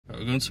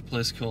we're going to a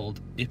place called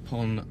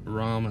Ippon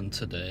Ramen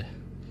today.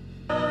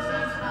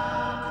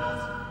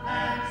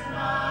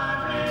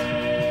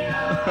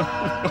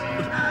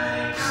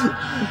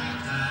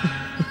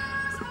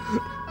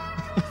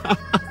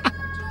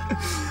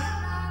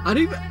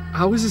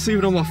 How is this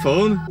even on my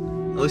phone?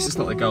 At least it's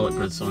not the garlic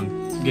bread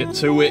song. Get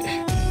to it.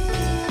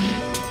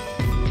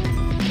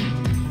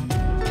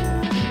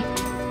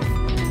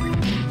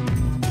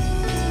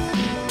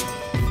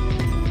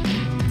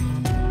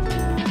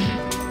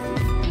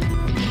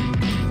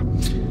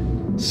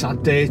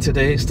 Sad day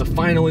today, it's the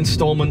final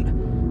installment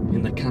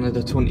in the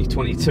Canada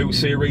 2022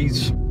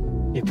 series.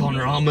 Ippon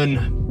Ramen.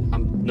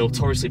 I'm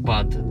notoriously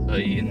bad at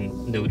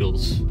eating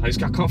noodles. I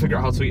can't figure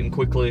out how to eat them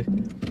quickly,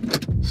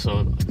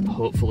 so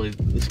hopefully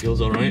this goes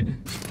alright.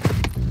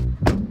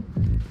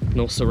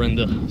 No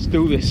surrender. Let's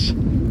do this.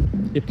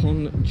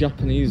 Ippon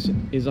Japanese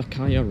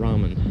Izakaya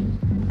Ramen.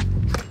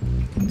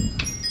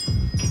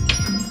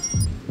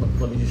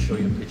 Let me just show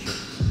you a picture.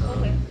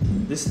 Okay.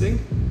 This thing?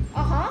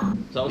 Uh-huh.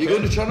 Is that okay? You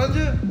going to challenge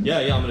it? Yeah,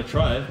 I'm gonna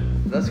try it.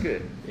 That's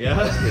good. Yeah?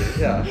 That's good,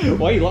 yeah.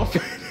 Why are you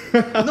laughing?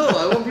 No,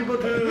 I want people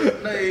to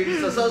like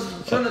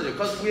success challenge it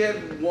because we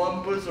have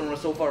one person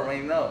so far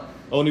right now.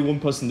 Only one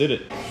person did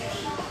it.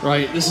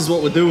 Right, this is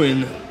what we're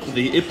doing.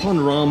 The Ippon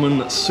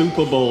Ramen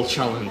Super Bowl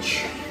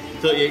Challenge.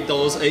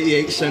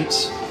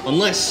 $38.88.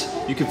 Unless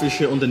you can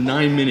finish it under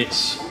 9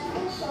 minutes.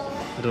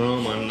 I don't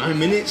know, man. 9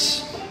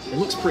 minutes? It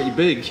looks pretty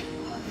big.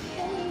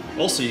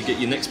 Also, you get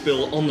your next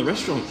bill on the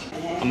restaurant.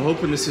 I'm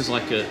hoping this is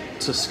like a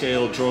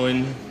to-scale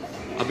drawing.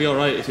 I'll be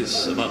alright if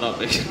it's about that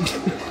big.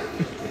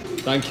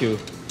 Thank you.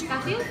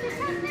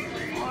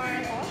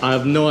 I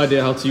have no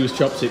idea how to use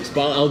chopsticks,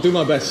 but I'll do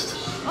my best.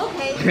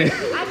 Okay, I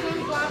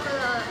can grab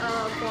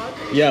a fork.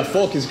 Yeah,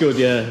 fork is good,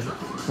 yeah.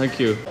 Thank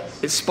you.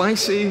 It's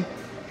spicy.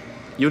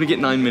 You only get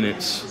 9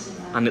 minutes.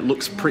 And it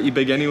looks pretty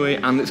big anyway,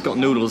 and it's got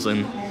noodles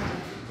in.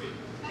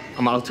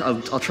 I'll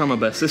try my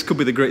best. This could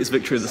be the greatest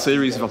victory of the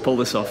series if I pull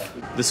this off.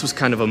 This was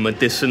kind of a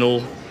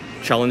medicinal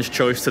challenge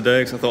choice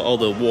today, because I thought all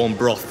the warm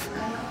broth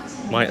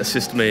might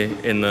assist me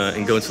in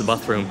going to the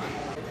bathroom.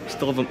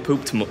 Still haven't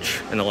pooped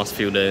much in the last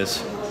few days,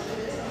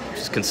 which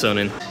is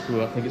concerning.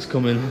 Ooh, I think it's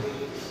coming.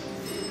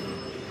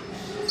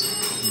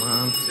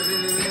 Man.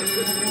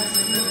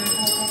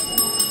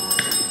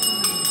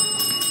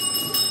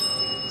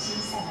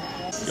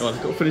 Yo,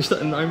 I've got to finish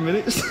that in 9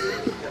 minutes.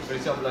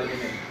 Let's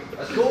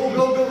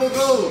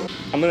go!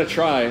 I'm gonna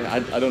try.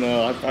 I don't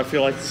know. I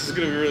feel like this is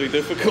gonna be really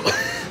difficult.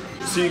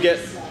 So you get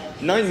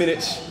 9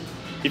 minutes.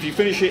 If you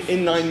finish it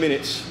in 9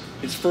 minutes,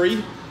 it's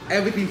free.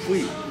 Everything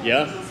free.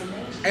 Yeah.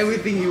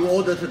 Everything you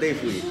order today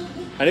free.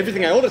 And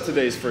everything I order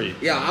today is free.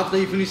 Yeah, after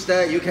you finish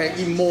that, you can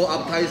eat more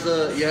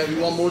appetizer. You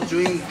want more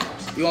drink,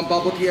 you want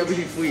bubble tea,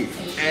 everything free.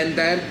 And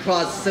then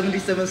plus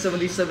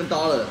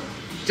 $77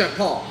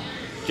 jackpot.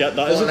 Yeah,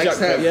 that is a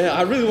jackpot. Yeah,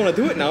 I really want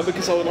to do it now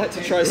because I would like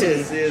to try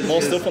some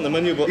more stuff on the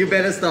menu. But you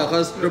better start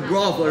because the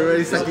broth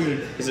already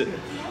sucking. Is it?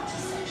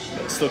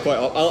 It's still quite.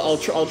 I'll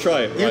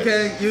try. You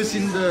can use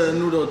in the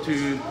noodle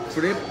to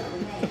flip.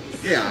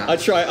 Yeah. I'll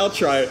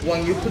try.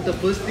 When you put the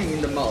first thing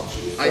in the mouth,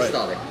 I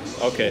start it.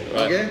 Okay.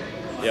 Right. Okay.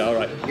 Yeah. All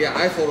right. Yeah,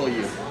 I follow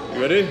you.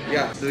 You ready?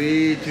 Yeah.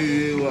 3,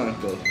 2,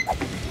 1, go.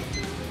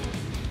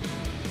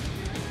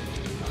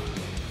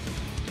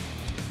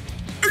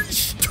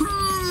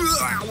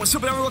 What's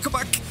up, everyone? Welcome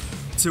back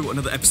to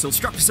another episode.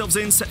 Strap yourselves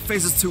in, set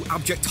phases to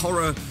abject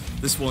horror.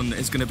 This one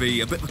is going to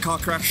be a bit of a car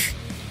crash,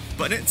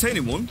 but an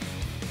entertaining one.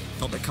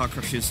 Not that car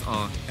crashes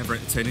are ever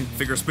entertaining,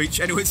 figure of speech.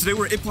 Anyway, today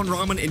we're at Ippon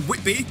Ramen in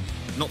Whitby,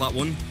 not that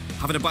one,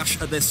 having a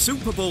bash at their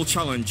Super Bowl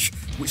Challenge,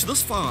 which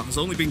thus far has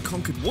only been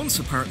conquered once,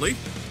 apparently.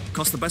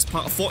 Cost the best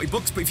part of $40,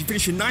 but if you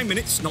finish in 9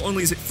 minutes, not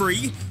only is it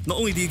free, not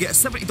only do you get a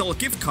 $70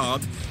 gift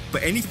card,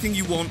 but anything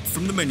you want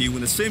from the menu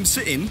in the same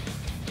sitting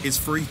is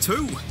free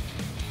too.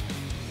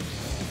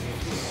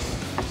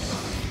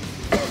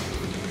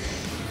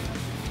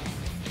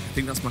 I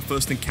think that's my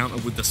first encounter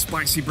with the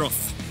spicy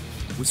broth,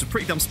 which is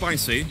pretty damn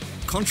spicy,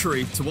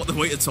 contrary to what the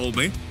waiter told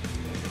me.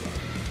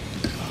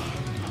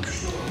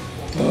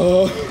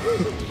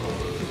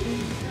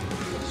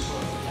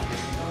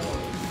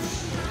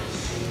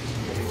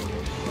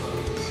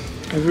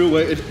 I really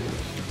waited.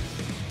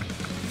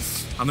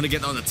 I'm gonna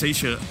get that on a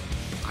t-shirt.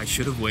 I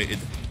should have waited.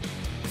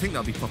 I think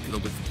that'll be popular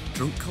with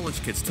drunk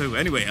college kids too.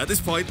 Anyway, at this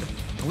point,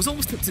 I was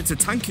almost tempted to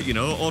tank it, you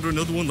know, order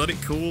another one, let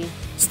it cool,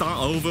 start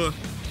over.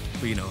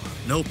 But you know,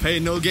 no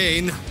pain, no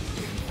gain.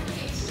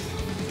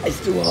 It's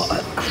too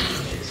hot.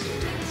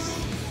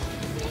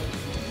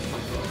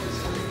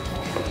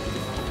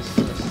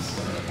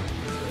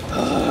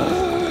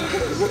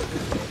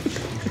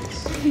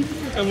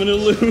 I'm gonna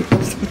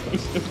lose.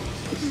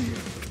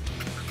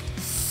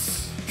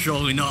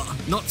 Surely not.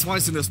 Not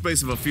twice in the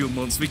space of a few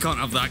months. We can't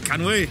have that,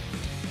 can we?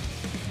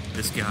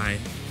 This guy,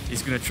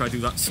 he's gonna try to do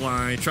that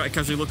slide, try to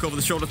casually look over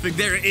the shoulder thing.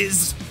 There it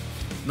is!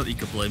 Not that you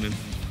could blame him.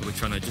 We're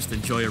trying to just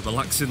enjoy a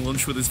relaxing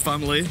lunch with his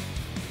family.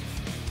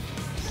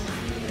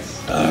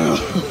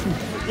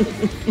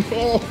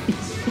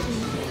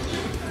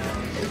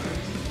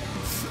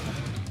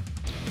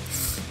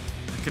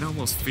 I can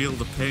almost feel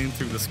the pain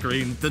through the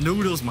screen. The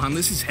noodles, man,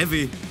 this is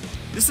heavy.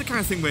 This is the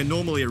kind of thing where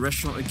normally a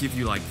restaurant would give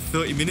you like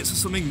 30 minutes or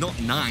something, not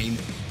 9.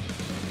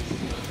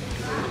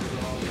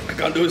 I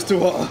can't do it, it's too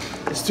hot.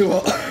 It's too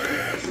hot.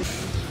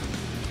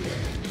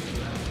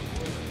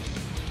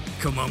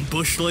 Come on,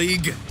 Bush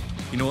League.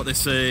 You know what they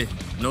say,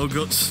 no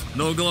guts,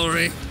 no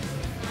glory.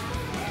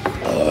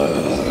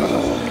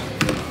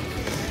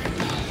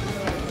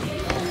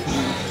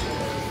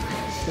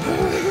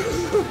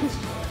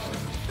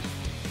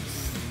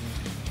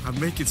 I'm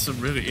making some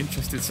really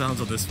interesting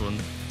sounds on this one.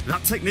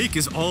 That technique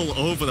is all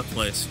over the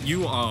place.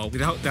 You are,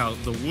 without doubt,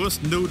 the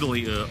worst noodle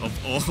eater of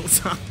all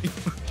time.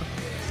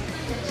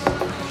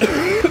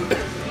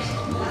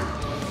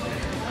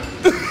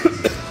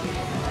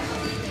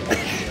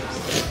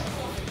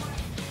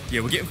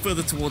 Yeah, we're getting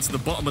further towards the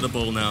bottom of the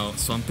bowl now,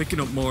 so I'm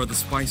picking up more of the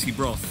spicy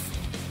broth.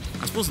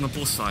 I suppose on the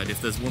plus side,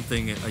 if there's one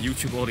thing a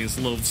YouTube audience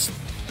loves,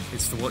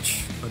 it's to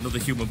watch another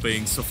human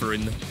being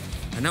suffering.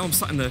 And now I'm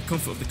sat in the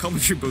comfort of the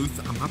commentary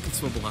booth, I'm happy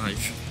to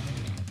oblige.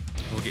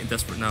 We're getting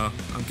desperate now.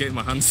 I'm getting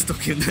my hands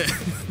stuck in there.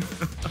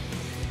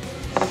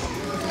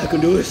 I can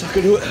do this, I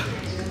can do it.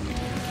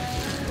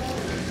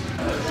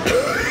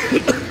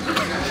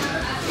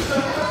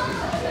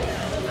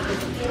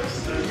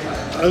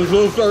 I'm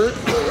so sorry.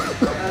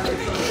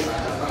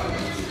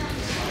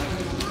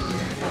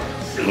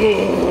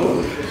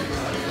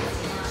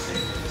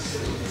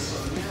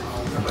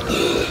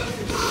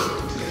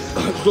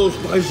 It's so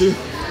spicy.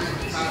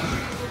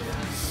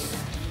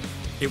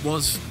 It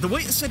was. The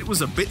waiter said it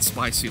was a bit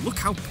spicy. Look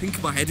how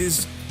pink my head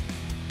is.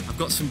 I've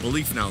got some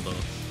belief now though.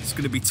 It's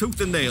going to be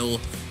tooth and nail,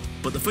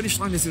 but the finish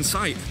line is in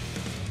sight.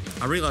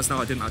 I realise now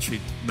I didn't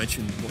actually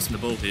mention what's in the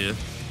bowl here.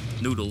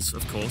 Noodles,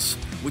 of course,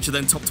 which are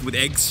then topped with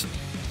eggs,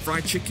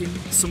 fried chicken,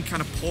 some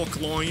kind of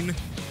pork loin,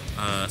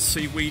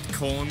 seaweed,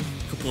 corn,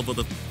 a couple of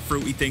other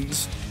fruity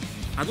things.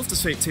 I'd love to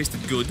say it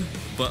tasted good,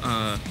 but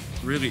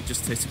really it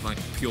just tasted like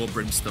pure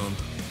brimstone.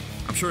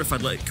 I'm sure if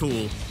I'd let it cool,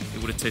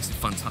 it would have tasted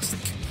fantastic.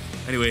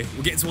 Anyway,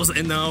 we're getting towards the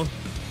end now.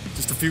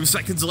 Just a few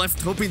seconds left.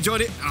 Hope you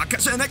enjoyed it. I'll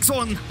catch you in the next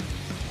one.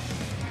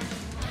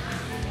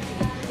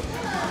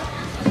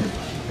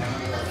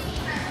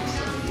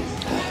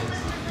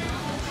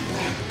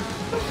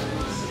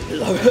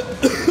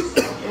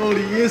 Oh,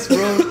 yes,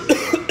 bro.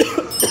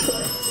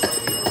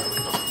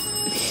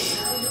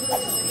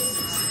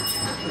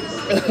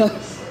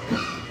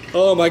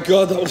 Oh my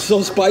god, that was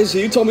so spicy.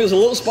 You told me it was a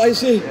little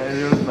spicy. Yeah,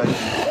 it was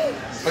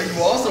spicy. But you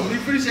awesome. You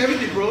finished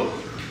everything, bro.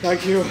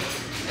 Thank you.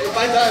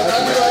 Bye,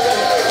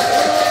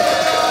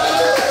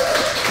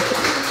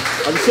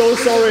 I'm so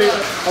sorry.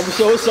 I'm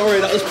so sorry.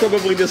 That was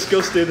probably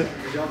disgusting.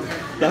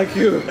 Thank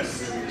you.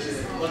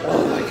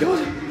 Oh my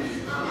god.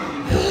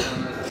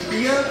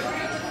 Beer?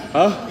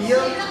 Huh?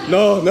 Beer?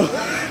 No, no.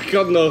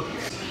 God, no.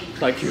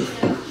 Thank you.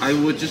 I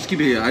would just keep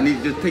it here. I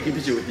need to take a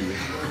picture with you.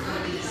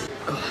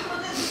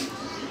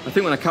 I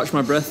think when I catch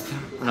my breath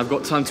and I've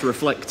got time to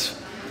reflect,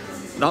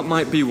 that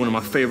might be one of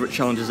my favourite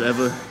challenges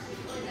ever.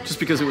 Just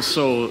because it was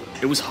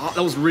hard.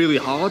 That was really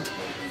hard.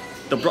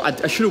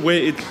 I should have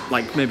waited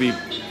like maybe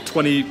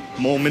 20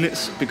 more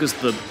minutes because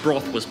the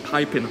broth was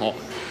piping hot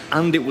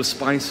and it was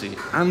spicy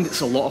and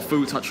it's a lot of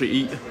food to actually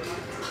eat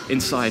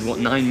inside, what,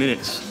 9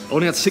 minutes? I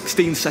only had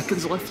 16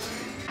 seconds left.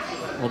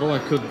 Although I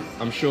could,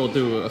 I'm sure,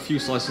 do a few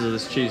slices of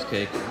this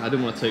cheesecake, I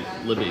didn't want to take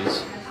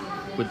liberties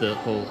with the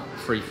whole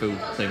free food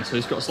thing. So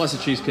he's got a slice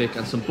of cheesecake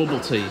and some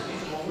bubble tea,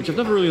 which I've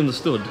never really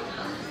understood.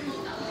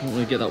 I don't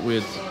really get that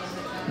weird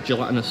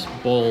gelatinous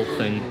ball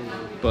thing,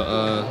 but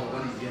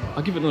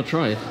I'll give it another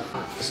try.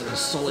 This is a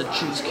solid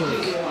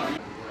cheesecake.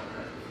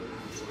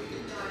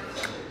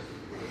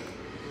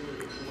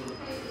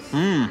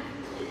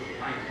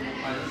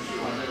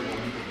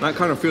 That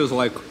kind of feels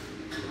like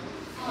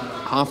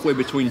halfway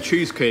between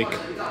cheesecake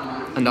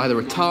and either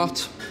a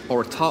tart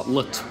or a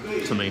tartlet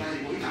to me.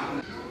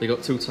 They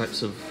got two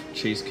types of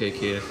cheesecake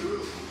here.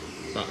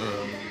 That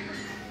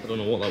I don't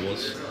know what that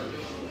was.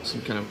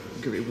 Some kind of,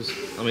 it was,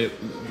 I mean,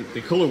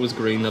 the colour was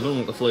green, I don't know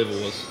what the flavour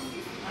was.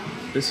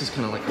 This is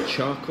kind of like a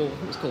charcoal,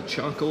 it's called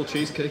charcoal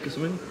cheesecake or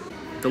something.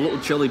 The little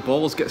jelly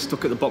balls get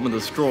stuck at the bottom of the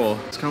straw.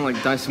 It's kind of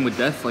like dicing with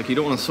death, like you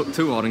don't want to suck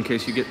too hard in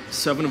case you get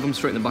 7 of them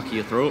straight in the back of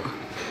your throat.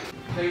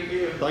 Thank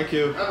you. Thank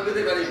you. Have a good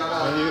day, buddy.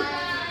 Bye-bye.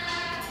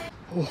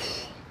 Oh,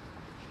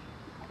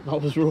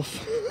 that was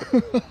rough.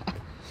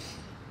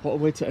 What a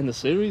way to end the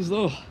series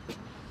though.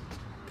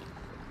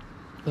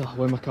 Oh,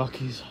 where are my car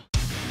keys?